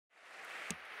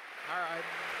All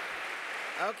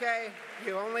right. Okay,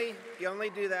 you only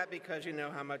do that because you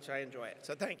know how much I enjoy it,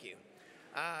 so thank you.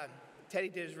 Teddy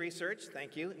did his research,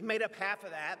 thank you. He made up half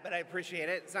of that, but I appreciate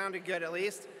it. It sounded good at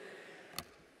least.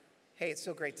 Hey, it's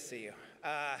so great to see you.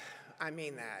 I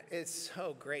mean that. It's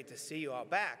so great to see you all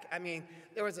back. I mean,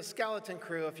 there was a skeleton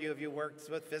crew, a few of you worked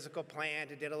with Physical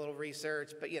Plant and did a little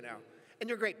research, but you know, and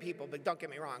you're great people, but don't get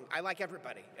me wrong, I like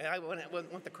everybody. And I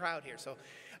want the crowd here, so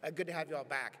good to have you all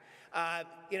back.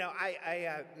 You know,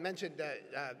 I mentioned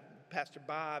Pastor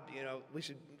Bob, you know, we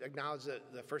should acknowledge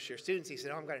the first year students. He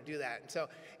said, oh, I'm going to do that. And so,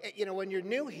 you know, when you're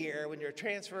new here, when you're a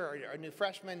transfer or a new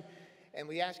freshman, and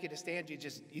we ask you to stand,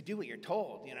 you do what you're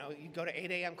told. You know, you go to 8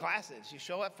 a.m. classes, you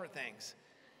show up for things.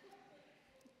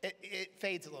 It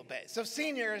fades a little bit. So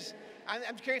seniors,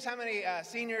 I'm curious how many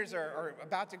seniors are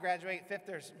about to graduate, 5th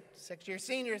or 6th year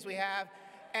seniors we have.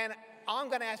 And all I'm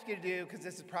going to ask you to do, because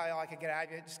this is probably all I could get out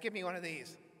of you, just give me one of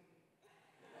these.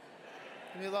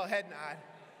 Give me a little head nod.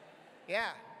 Yeah,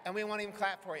 and we won't even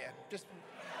clap for you. Just,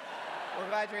 we're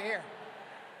glad you're here.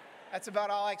 That's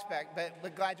about all I expect,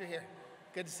 but glad you're here.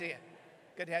 Good to see you.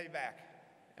 Good to have you back.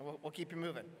 And we'll keep you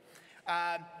moving.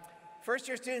 First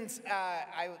year students,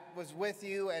 I was with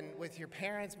you and with your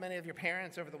parents, many of your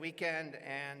parents over the weekend,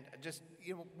 and just,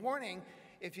 you know, warning,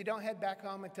 if you don't head back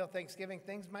home until Thanksgiving,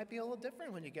 things might be a little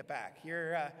different when you get back.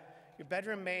 Your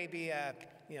bedroom may be a,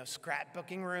 you know,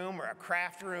 scrapbooking room or a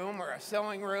craft room or a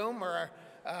sewing room, or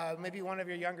maybe one of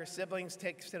your younger siblings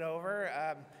takes it over.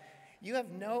 You have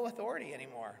no authority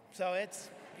anymore, so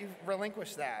you've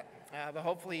relinquished that. But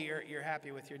hopefully you're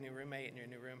happy with your new roommate and your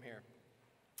new room here.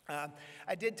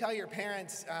 I did tell your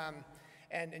parents,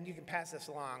 and you can pass this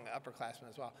along, upperclassmen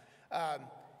as well.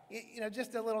 You know,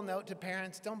 just a little note to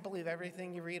parents: don't believe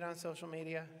everything you read on social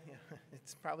media.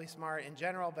 It's probably smart in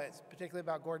general, but it's particularly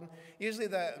about Gordon. Usually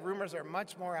the rumors are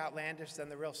much more outlandish than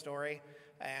the real story,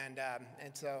 and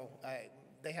so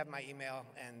they have my email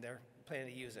and they're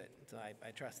planning to use it, so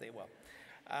I trust they will.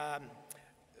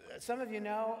 Some of you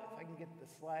know, if I can get the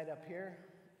slide up here,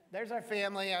 there's our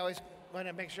family. I always want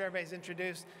to make sure everybody's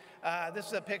introduced. This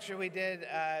is a picture we did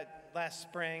last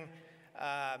spring.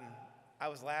 I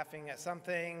was laughing at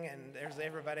something, and there's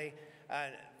everybody.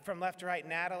 From left to right,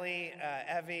 Natalie,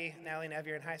 Evie, Natalie and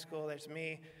Evie are in high school. There's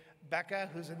me, Becca,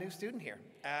 who's a new student here.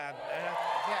 Yeah,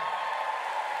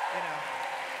 you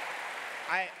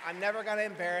know, I'm never going to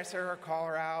embarrass her or call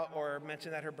her out or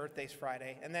mention that her birthday's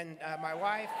Friday. And then my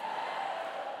wife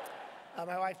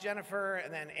Jennifer,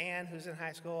 and then Ann, who's in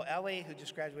high school, Ellie, who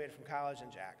just graduated from college,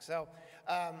 and Jack. So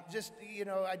just, you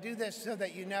know, I do this so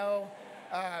that you know,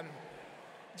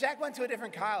 Jack went to a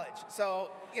different college.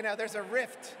 So, you know, there's a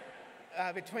rift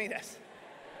between us.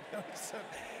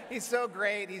 He's so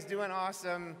great. He's doing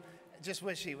awesome. Just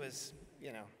wish he was,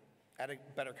 you know, at a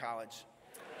better college.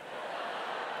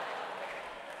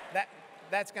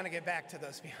 That's going to get back to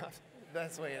those people.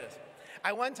 That's the way it is.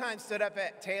 I one time stood up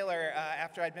at Taylor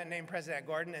after I'd been named president at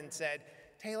Gordon and said,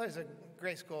 Taylor's a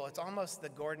great school. It's almost the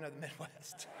Gordon of the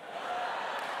Midwest.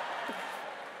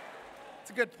 It's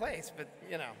a good place, but,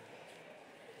 you know.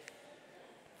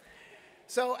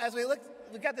 So as we look,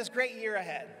 we've got this great year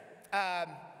ahead.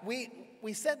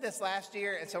 We said this last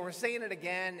year, and so we're saying it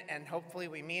again, and hopefully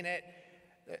we mean it.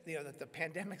 You know, that the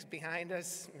pandemic's behind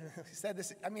us. We said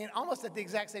this, I mean, almost at the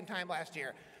exact same time last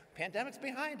year. Pandemic's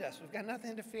behind us. We've got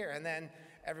nothing to fear. And then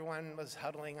everyone was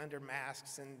huddling under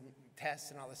masks and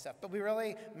tests and all this stuff. But we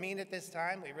really mean it this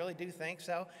time. We really do think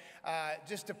so.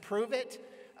 Just to prove it,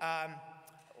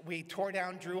 we tore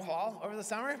down Drew Hall over the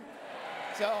summer.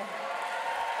 So,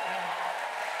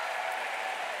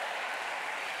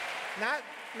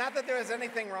 not that there was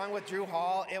anything wrong with Drew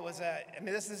Hall. It was I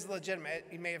mean, this is legitimate.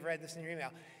 You may have read this in your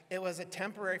email. It was a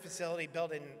temporary facility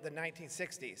built in the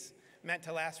 1960s, meant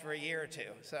to last for a year or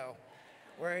two. So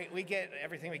we get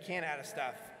everything we can out of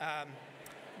stuff.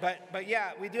 But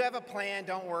yeah, we do have a plan.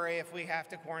 Don't worry if we have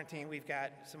to quarantine. We've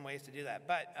got some ways to do that.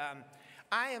 But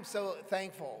I am so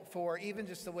thankful for even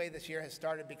just the way this year has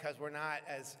started, because we're not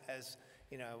as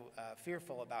you know,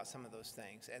 fearful about some of those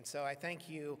things. And so I thank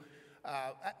you.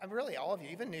 Really, all of you,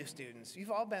 even new students,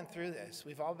 you've all been through this.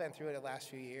 We've all been through it the last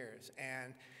few years.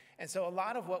 And so a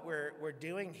lot of what we're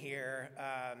doing here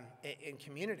in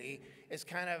community is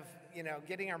kind of, you know,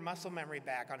 getting our muscle memory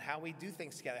back on how we do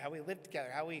things together, how we live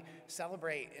together, how we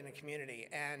celebrate in a community.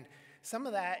 And some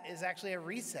of that is actually a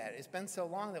reset. It's been so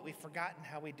long that we've forgotten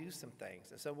how we do some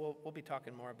things. And so we'll be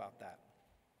talking more about that.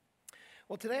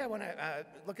 Well, today I want to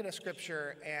look at a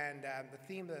scripture, and the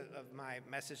theme of my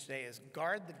message today is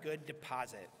guard the good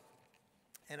deposit.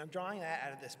 And I'm drawing that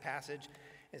out of this passage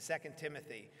in 2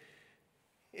 Timothy.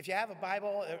 If you have a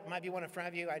Bible, it might be one in front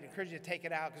of you. I'd encourage you to take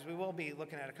it out because we will be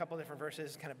looking at a couple different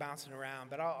verses kind of bouncing around,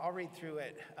 but I'll read through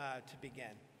it to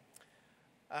begin.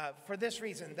 For this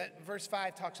reason, that verse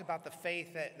 5 talks about the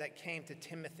faith that came to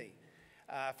Timothy.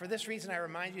 For this reason, I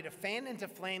remind you to fan into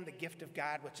flame the gift of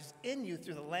God, which is in you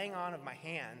through the laying on of my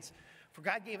hands. For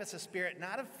God gave us a spirit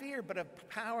not of fear, but of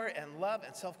power and love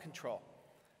and self-control.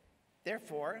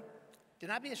 Therefore, do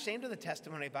not be ashamed of the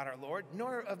testimony about our Lord,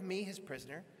 nor of me, his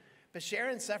prisoner, but share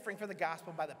in suffering for the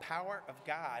gospel by the power of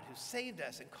God, who saved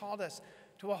us and called us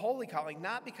to a holy calling,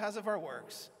 not because of our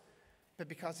works, but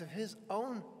because of his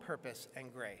own purpose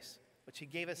and grace, which he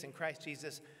gave us in Christ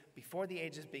Jesus before the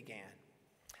ages began,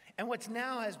 and which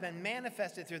now has been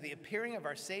manifested through the appearing of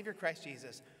our Savior Christ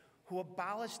Jesus, who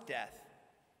abolished death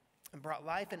and brought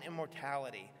life and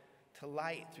immortality to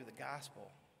light through the gospel,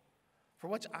 for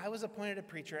which I was appointed a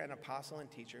preacher, an apostle,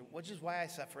 and teacher, which is why I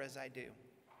suffer as I do.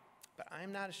 But I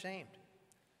am not ashamed,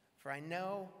 for I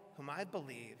know whom I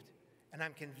believed, and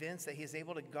I'm convinced that he is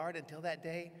able to guard until that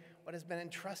day what has been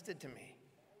entrusted to me.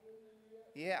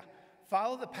 Yeah,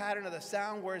 follow the pattern of the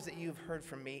sound words that you've heard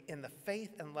from me in the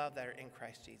faith and love that are in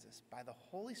Christ Jesus. By the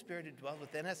Holy Spirit who dwells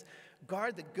within us,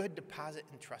 guard the good deposit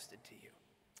entrusted to you.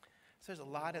 So there's a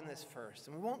lot in this verse,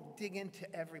 and we won't dig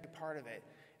into every part of it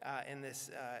in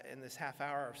this half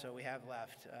hour or so we have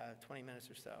left, 20 minutes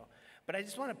or so. But I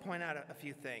just want to point out a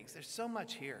few things. There's so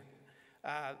much here.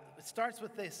 It starts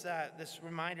with this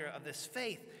reminder of this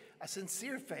faith, a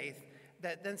sincere faith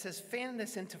that then says, fan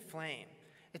this into flame.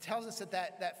 It tells us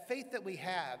that faith that we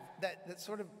have, that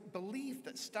sort of belief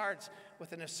that starts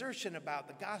with an assertion about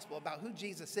the gospel, about who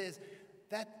Jesus is,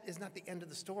 that is not the end of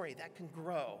the story. That can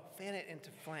grow. Fan it into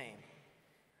flame.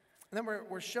 And then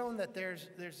we're shown that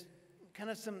there's kind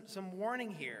of some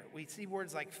warning here. We see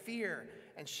words like fear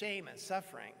and shame and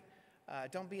suffering.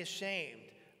 Don't be ashamed.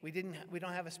 We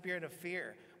don't have a spirit of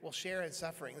fear. We'll share in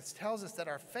suffering. This tells us that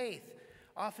our faith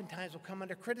oftentimes will come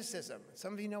under criticism.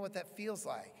 Some of you know what that feels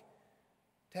like,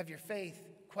 to have your faith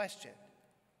questioned,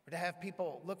 or to have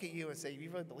people look at you and say,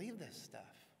 you really believe this stuff?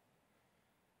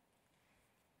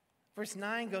 Verse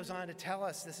 9 goes on to tell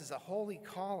us this is a holy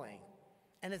calling,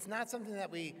 and it's not something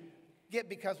that we get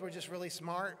because we're just really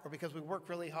smart or because we work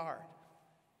really hard.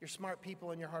 You're smart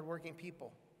people and you're hardworking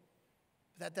people.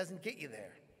 But that doesn't get you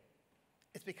there.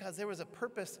 It's because there was a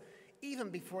purpose even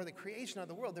before the creation of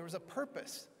the world. There was a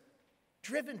purpose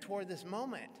driven toward this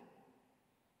moment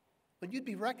when you'd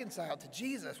be reconciled to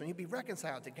Jesus, when you'd be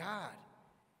reconciled to God.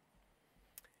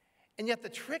 And yet the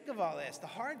trick of all this, the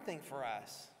hard thing for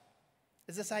us,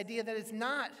 is this idea that it's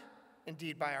not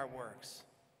indeed by our works,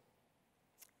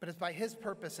 but it's by his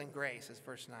purpose and grace, as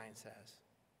verse 9 says.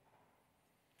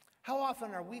 How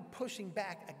often are we pushing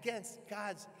back against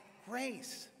God's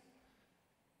grace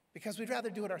because we'd rather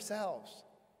do it ourselves?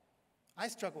 I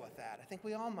struggle with that. I think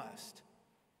we all must.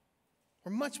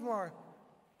 We're much more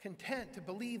content to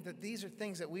believe that these are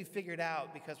things that we've figured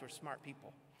out because we're smart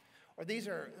people, or these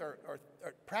are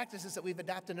practices that we've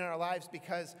adopted in our lives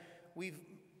because we've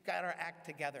got our act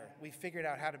together. We've figured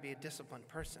out how to be a disciplined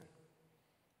person.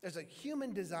 There's a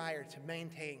human desire to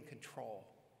maintain control.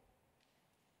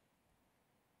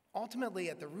 Ultimately,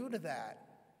 at the root of that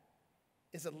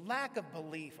is a lack of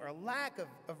belief or a lack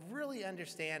of really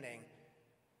understanding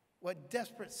what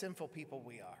desperate, sinful people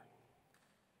we are.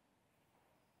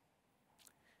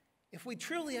 If we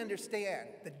truly understand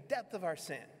the depth of our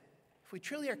sin, if we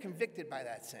truly are convicted by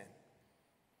that sin,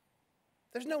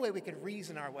 there's no way we can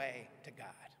reason our way to God.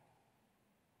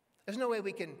 There's no way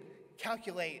we can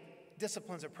calculate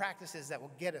disciplines or practices that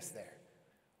will get us there.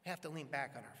 We have to lean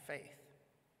back on our faith.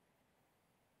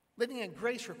 Living in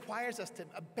grace requires us to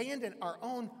abandon our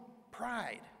own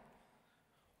pride.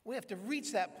 We have to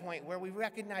reach that point where we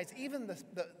recognize even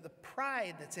the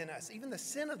pride that's in us, even the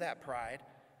sin of that pride,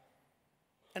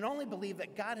 and only believe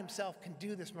that God himself can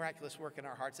do this miraculous work in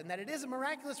our hearts, and that it is a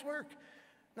miraculous work,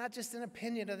 not just an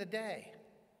opinion of the day.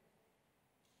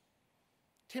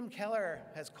 Tim Keller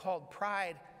has called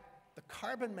pride the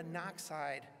carbon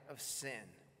monoxide of sin.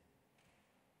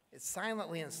 It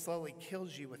silently and slowly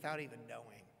kills you without even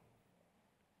knowing.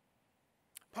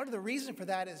 Part of the reason for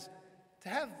that is to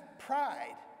have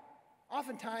pride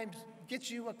oftentimes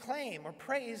gets you acclaim or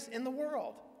praise in the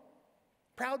world.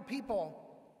 Proud people,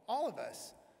 all of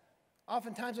us,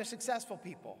 oftentimes are successful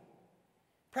people.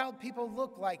 Proud people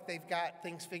look like they've got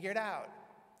things figured out.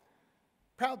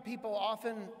 Proud people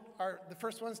often are the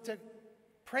first ones to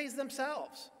praise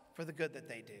themselves for the good that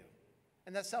they do.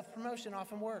 And that self-promotion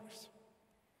often works.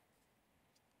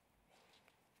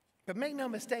 But make no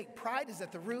mistake, pride is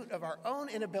at the root of our own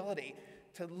inability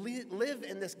to live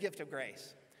in this gift of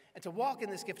grace and to walk in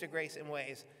this gift of grace in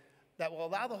ways that will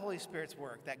allow the Holy Spirit's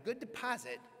work, that good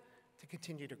deposit, to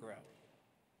continue to grow.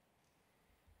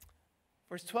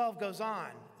 Verse 12 goes on,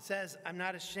 it says, I'm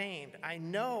not ashamed. I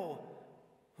know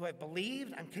who I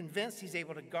believed. I'm convinced he's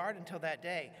able to guard until that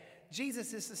day.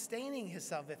 Jesus is sustaining his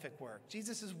salvific work.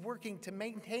 Jesus is working to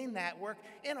maintain that work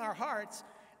in our hearts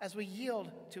as we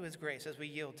yield to his grace, as we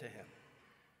yield to him.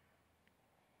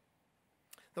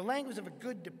 The language of a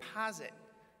good deposit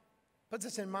puts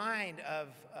us in mind of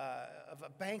a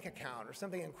bank account or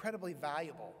something incredibly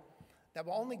valuable that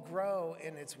will only grow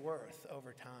in its worth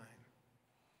over time.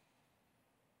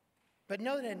 But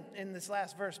note in this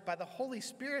last verse, by the Holy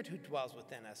Spirit who dwells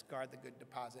within us, guard the good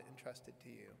deposit entrusted to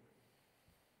you.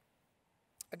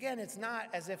 Again, it's not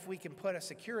as if we can put a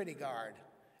security guard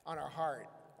on our heart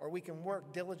or we can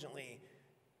work diligently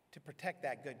to protect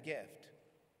that good gift.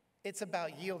 It's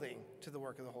about yielding to the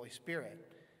work of the Holy Spirit.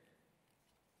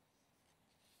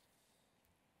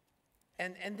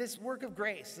 And this work of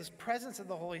grace, this presence of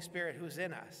the Holy Spirit who's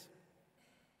in us,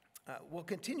 will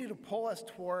continue to pull us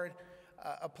toward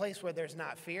a place where there's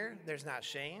not fear, there's not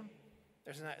shame,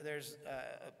 there's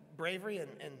bravery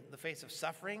in the face of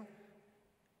suffering.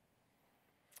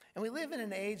 And we live in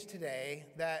an age today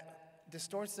that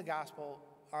distorts the gospel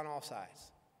on all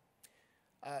sides.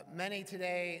 Many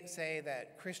today say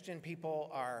that Christian people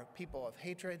are people of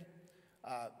hatred.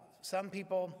 Some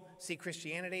people see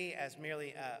Christianity as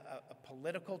merely a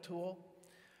political tool.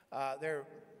 Their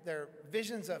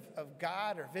visions of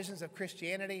God or visions of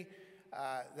Christianity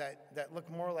that look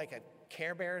more like a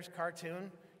Care Bears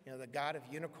cartoon, the God of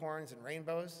unicorns and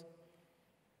rainbows.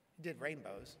 He did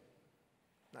rainbows.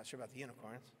 Not sure about the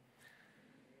unicorns.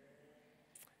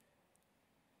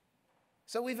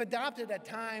 So we've adopted at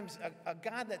times a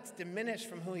God that's diminished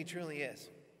from who he truly is,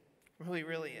 from who he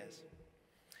really is.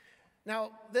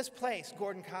 Now, this place,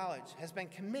 Gordon College, has been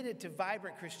committed to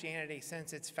vibrant Christianity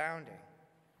since its founding.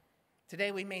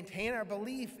 Today, we maintain our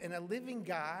belief in a living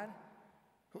God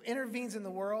who intervenes in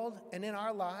the world and in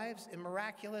our lives in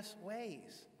miraculous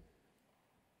ways.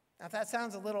 Now, if that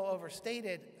sounds a little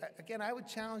overstated, again, I would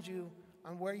challenge you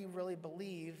on where you really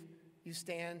believe you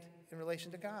stand in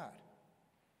relation to God.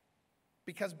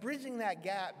 Because bridging that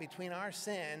gap between our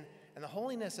sin and the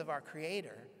holiness of our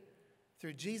Creator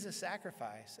through Jesus'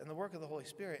 sacrifice and the work of the Holy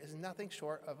Spirit is nothing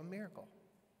short of a miracle.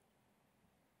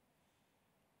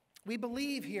 We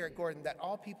believe here at Gordon that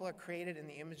all people are created in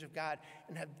the image of God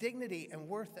and have dignity and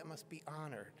worth that must be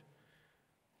honored.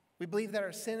 We believe that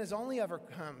our sin is only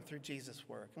overcome through Jesus'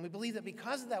 work. And we believe that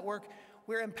because of that work,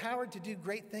 we're empowered to do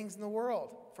great things in the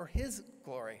world for his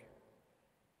glory.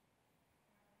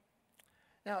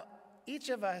 Now, each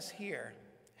of us here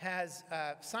has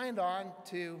signed on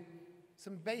to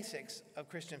some basics of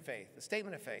Christian faith, the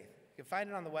statement of faith. You can find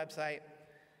it on the website.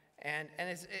 And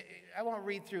I won't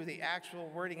read through the actual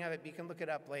wording of it, but you can look it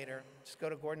up later. Just go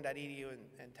to gordon.edu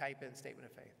and type in statement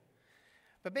of faith.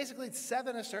 But basically, it's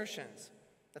 7 assertions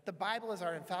that the Bible is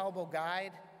our infallible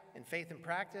guide in faith and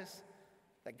practice,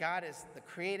 that God is the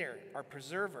creator, our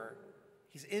preserver.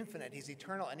 He's infinite, he's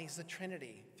eternal, and he's the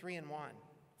Trinity, 3 in 1,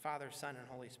 Father, Son, and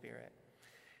Holy Spirit.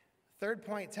 Third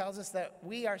point tells us that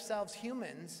we ourselves,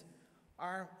 humans,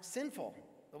 are sinful,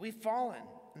 that we've fallen.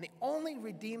 And the only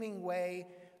redeeming way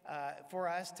for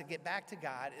us to get back to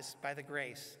God is by the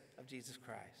grace of Jesus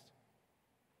Christ.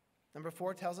 Number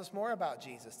 4 tells us more about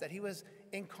Jesus, that he was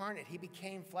incarnate. He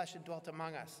became flesh and dwelt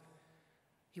among us.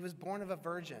 He was born of a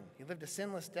virgin. He lived a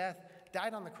sinless death,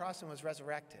 died on the cross, and was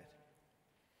resurrected.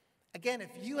 Again,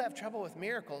 if you have trouble with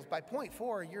miracles, by point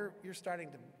 4, you're starting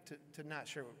to not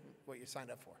sure what you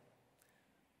signed up for.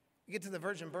 You get to the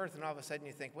virgin birth, and all of a sudden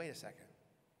you think, wait a second.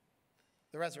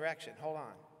 The resurrection, hold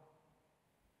on.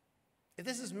 If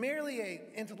this is merely an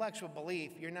intellectual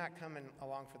belief, you're not coming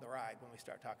along for the ride when we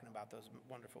start talking about those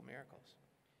wonderful miracles.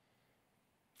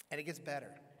 And it gets better.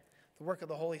 The work of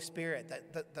the Holy Spirit,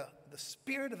 the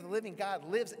Spirit of the living God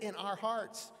lives in our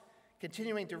hearts,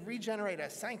 continuing to regenerate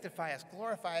us, sanctify us,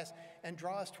 glorify us, and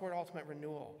draw us toward ultimate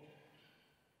renewal.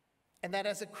 And that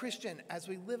as a Christian, as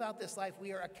we live out this life,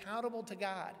 we are accountable to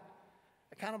God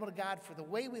for the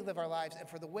way we live our lives and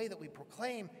for the way that we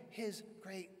proclaim his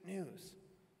great news.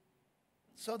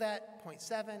 So that, point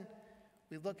 7,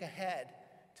 we look ahead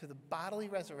to the bodily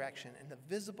resurrection and the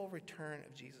visible return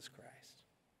of Jesus Christ.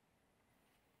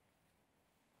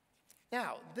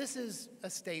 Now, this is a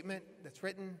statement that's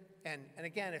written, and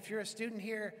again, if you're a student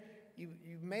here, you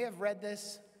may have read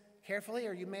this carefully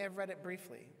or you may have read it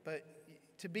briefly, but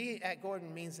to be at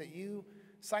Gordon means that you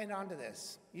signed on to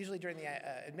this, usually during the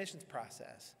admissions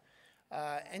process.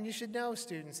 And you should know,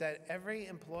 students, that every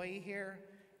employee here,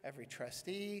 every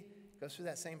trustee, goes through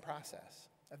that same process.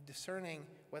 of discerning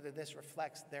whether this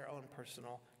reflects their own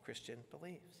personal Christian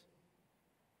beliefs.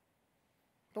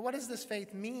 But what does this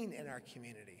faith mean in our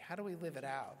community? How do we live it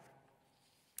out?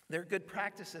 There are good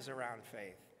practices around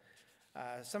faith.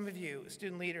 Some of you,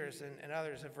 student leaders and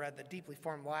others, have read The Deeply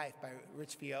Formed Life by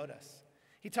Rich Viodas.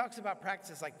 He talks about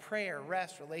practices like prayer,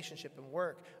 rest, relationship, and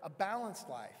work, a balanced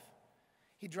life.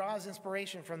 He draws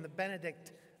inspiration from the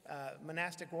Benedict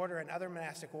monastic order and other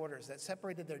monastic orders that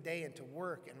separated their day into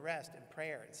work and rest and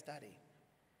prayer and study.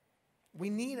 We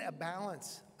need a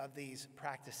balance of these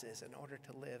practices in order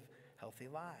to live healthy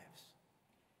lives.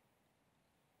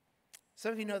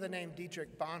 Some of you know the name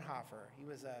Dietrich Bonhoeffer. He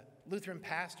was a Lutheran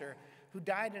pastor who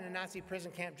died in a Nazi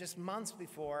prison camp just months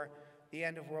before the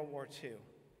end of World War II.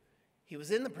 He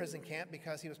was in the prison camp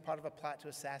because he was part of a plot to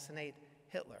assassinate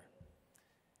Hitler.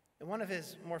 In one of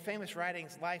his more famous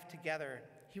writings, Life Together,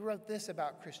 he wrote this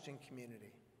about Christian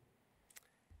community.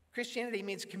 Christianity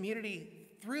means community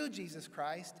through Jesus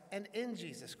Christ and in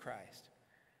Jesus Christ.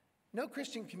 No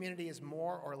Christian community is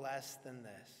more or less than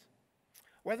this.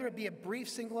 Whether it be a brief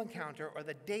single encounter or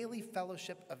the daily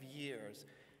fellowship of years,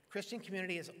 Christian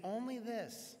community is only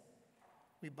this: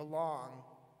 we belong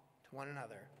to one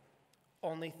another,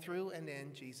 only through and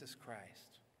in Jesus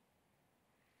Christ.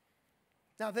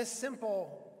 Now, this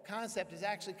simple concept is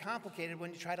actually complicated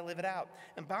when you try to live it out.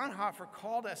 And Bonhoeffer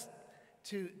called us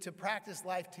to practice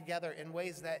life together in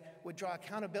ways that would draw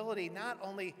accountability not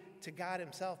only to God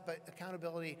himself, but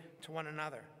accountability to one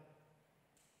another.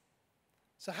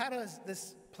 So how does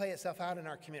this play itself out in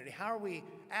our community? How are we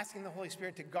asking the Holy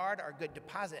Spirit to guard our good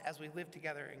deposit as we live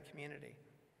together in community?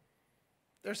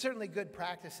 There are certainly good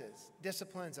practices,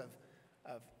 disciplines of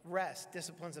rest,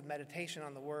 disciplines of meditation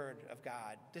on the Word of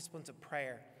God, disciplines of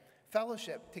prayer,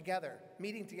 fellowship together,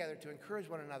 meeting together to encourage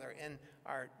one another in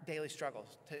our daily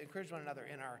struggles, to encourage one another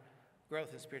in our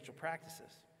growth in spiritual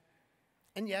practices.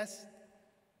 And yes,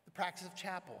 the practice of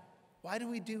chapel. Why do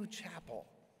we do chapel?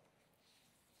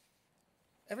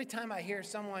 Every time I hear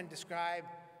someone describe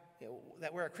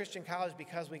that we're a Christian college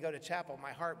because we go to chapel,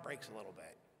 my heart breaks a little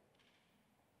bit.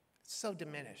 It's so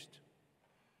diminished.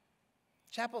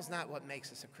 Chapel's not what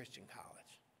makes us a Christian college.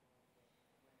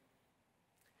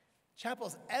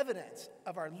 Chapel's evidence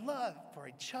of our love for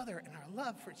each other and our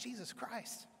love for Jesus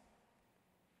Christ.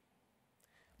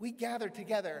 We gather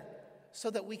together so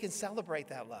that we can celebrate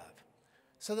that love,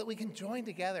 so that we can join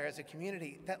together as a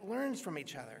community that learns from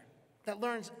each other, that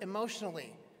learns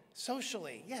emotionally,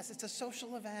 socially. Yes, it's a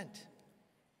social event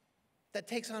that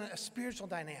takes on a spiritual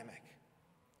dynamic.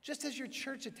 Just as your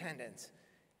church attendance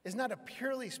is not a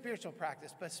purely spiritual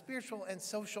practice, but spiritual and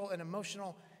social and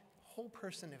emotional whole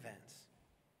person events.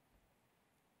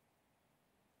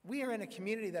 We are in a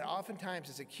community that oftentimes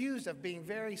is accused of being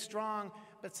very strong,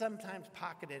 but sometimes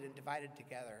pocketed and divided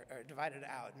together, or divided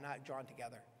out, not drawn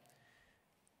together.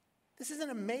 This is an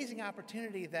amazing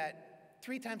opportunity that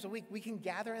 3 times a week we can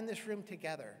gather in this room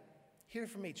together, hear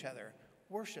from each other,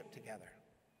 worship together,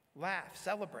 laugh,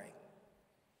 celebrate.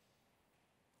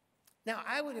 Now,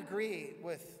 I would agree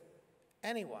with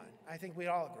anyone, I think we'd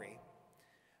all agree,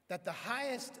 that the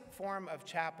highest form of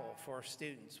chapel for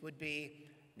students would be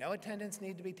no attendance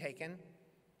need to be taken,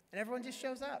 and everyone just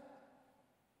shows up.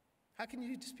 How can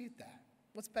you dispute that?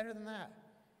 What's better than that?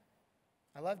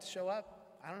 I love to show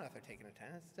up. I don't know if they're taking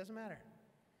attendance. It doesn't matter.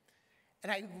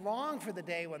 And I long for the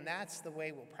day when that's the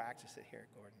way we'll practice it here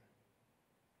at Gordon.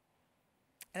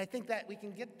 And I think that we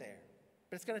can get there,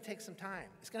 but it's going to take some time.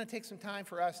 It's going to take some time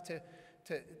for us to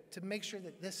make sure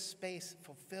that this space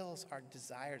fulfills our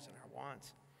desires and our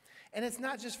wants. And it's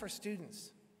not just for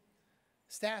students.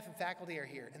 Staff and faculty are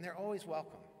here, and they're always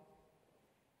welcome.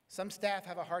 Some staff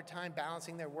have a hard time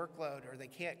balancing their workload, or they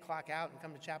can't clock out and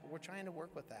come to chapel. We're trying to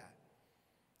work with that.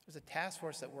 There's a task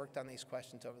force that worked on these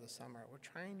questions over the summer. We're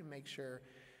trying to make sure,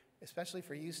 especially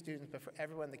for you students, but for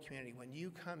everyone in the community, when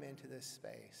you come into this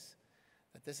space,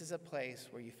 that this is a place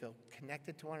where you feel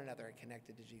connected to one another and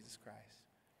connected to Jesus Christ.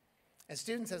 As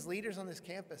students, as leaders on this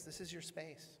campus, this is your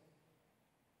space.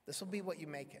 This will be what you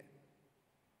make it.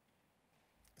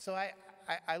 So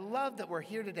I love that we're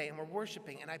here today and we're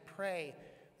worshiping, and I pray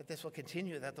that this will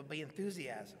continue, that there'll be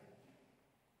enthusiasm.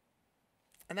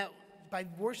 And that by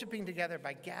worshiping together,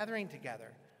 by gathering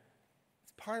together,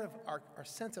 it's part of our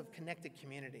sense of connected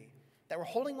community, that we're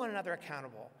holding one another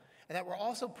accountable, and that we're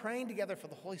also praying together for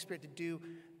the Holy Spirit to do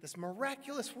this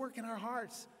miraculous work in our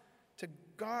hearts to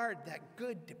guard that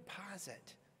good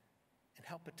deposit and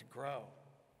help it to grow.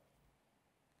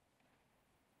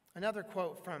 Another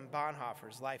quote from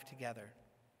Bonhoeffer's Life Together.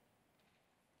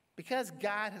 Because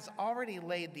God has already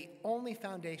laid the only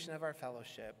foundation of our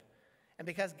fellowship, and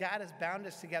because God has bound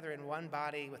us together in one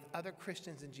body with other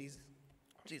Christians in Jesus,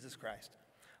 Jesus Christ.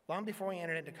 Long before we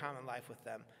entered into common life with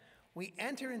them, we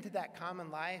enter into that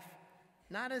common life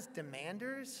not as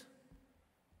demanders,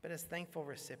 but as thankful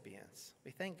recipients.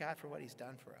 We thank God for what he's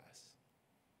done for us.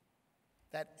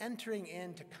 That entering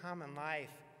into common life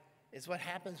is what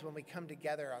happens when we come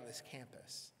together on this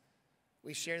campus.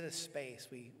 We share this space.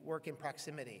 We work in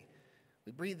proximity.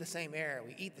 We breathe the same air.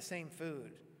 We eat the same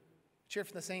food. Cheer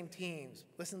for the same teams.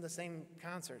 Listen to the same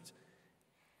concerts.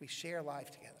 We share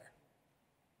life together.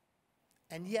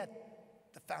 And yet,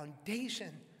 the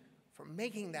foundation for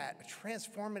making that a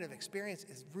transformative experience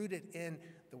is rooted in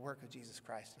the work of Jesus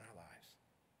Christ in our lives.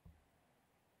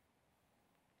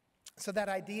 So that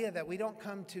idea that we don't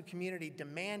come to community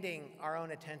demanding our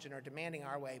own attention or demanding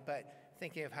our way, but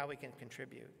thinking of how we can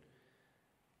contribute.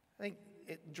 I think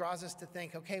it draws us to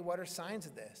think, okay, what are signs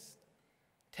of this?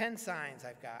 10 signs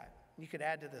I've got. You could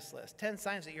add to this list. 10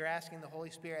 signs that you're asking the Holy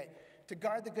Spirit to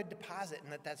guard the good deposit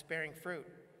and that that's bearing fruit.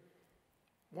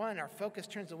 1, our focus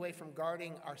turns away from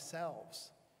guarding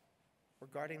ourselves. We're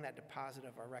guarding that deposit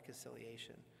of our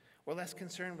reconciliation. We're less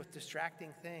concerned with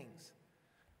distracting things.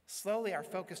 Slowly, our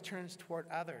focus turns toward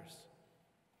others.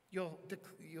 You'll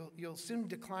soon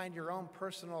decline your own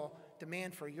personal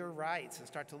demand for your rights and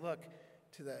start to look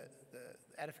to the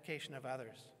edification of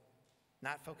others.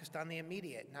 Not focused on the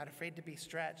immediate, not afraid to be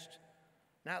stretched,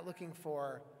 not looking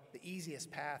for the easiest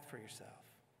path for yourself.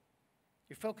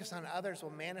 Your focus on others will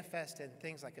manifest in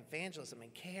things like evangelism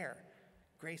and care,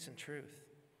 grace and truth.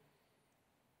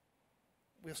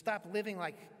 We'll stop living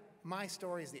like my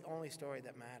story is the only story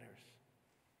that matters.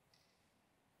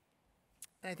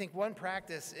 And I think one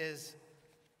practice is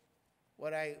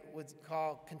what I would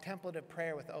call contemplative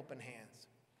prayer with open hands.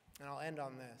 And I'll end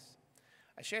on this.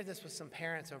 I shared this with some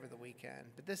parents over the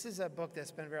weekend, but this is a book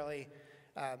that's been really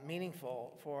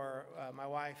meaningful for my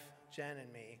wife, Jen,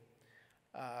 and me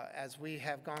as we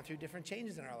have gone through different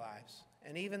changes in our lives,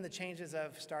 and even the changes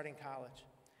of starting college.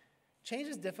 Change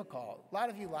is difficult. A lot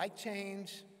of you like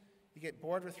change. You get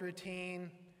bored with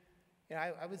routine. You know,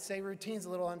 I would say routine's a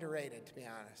little underrated, to be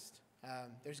honest.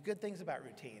 There's good things about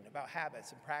routine, about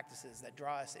habits and practices that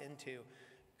draw us into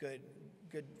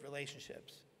good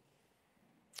relationships.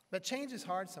 But change is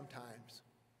hard sometimes.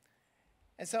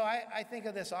 And so I think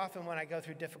of this often when I go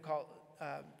through difficult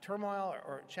turmoil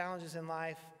or challenges in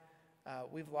life.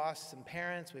 We've lost some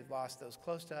parents. We've lost those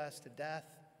close to us to death.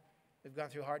 We've gone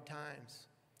through hard times.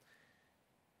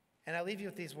 And I leave you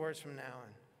with these words from now on.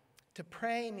 To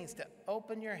pray means to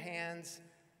open your hands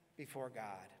before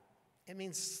God. It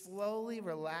means slowly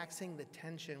relaxing the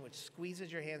tension which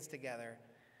squeezes your hands together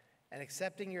and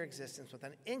accepting your existence with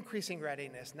an increasing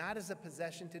readiness, not as a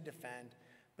possession to defend,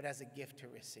 but as a gift to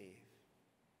receive.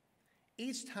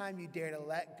 Each time you dare to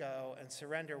let go and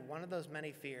surrender one of those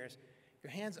many fears,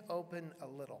 your hands open a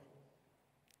little.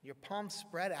 Your palms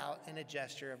spread out in a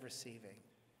gesture of receiving.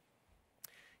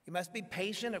 You must be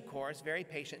patient, of course, very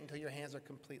patient until your hands are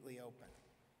completely open.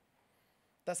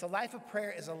 Thus, a life of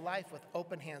prayer is a life with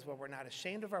open hands where we're not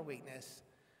ashamed of our weakness,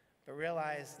 but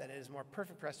realize that it is more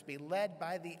perfect for us to be led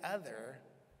by the other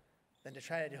than to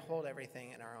try to hold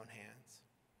everything in our own hands.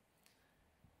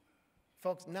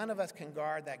 Folks, none of us can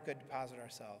guard that good deposit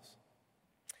ourselves.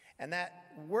 And that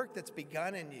work that's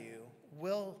begun in you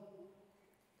will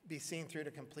be seen through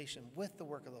to completion with the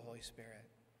work of the Holy Spirit.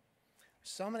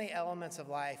 So many elements of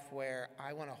life where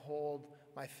I want to hold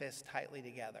my fists tightly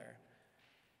together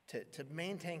to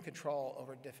maintain control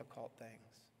over difficult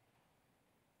things.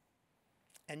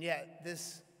 And yet,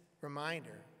 this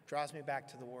reminder draws me back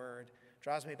to the Word,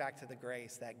 draws me back to the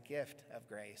grace, that gift of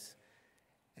grace,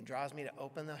 and draws me to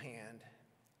open the hand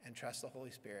and trust the Holy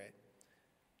Spirit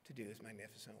to do his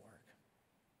magnificent work.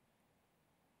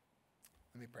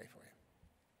 Let me pray for you.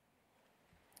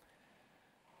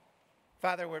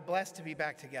 Father, we're blessed to be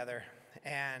back together,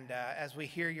 and as we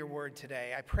hear your word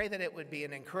today, I pray that it would be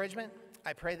an encouragement.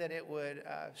 I pray that it would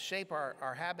shape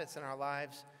our habits and our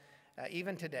lives,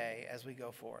 even today as we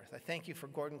go forth. I thank you for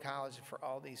Gordon College and for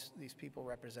all these people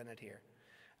represented here.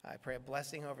 I pray a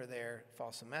blessing over their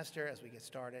fall semester as we get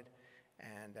started,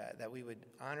 and that we would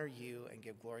honor you and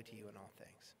give glory to you in all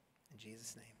things. In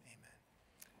Jesus' name,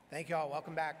 amen. Thank you all.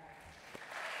 Welcome back.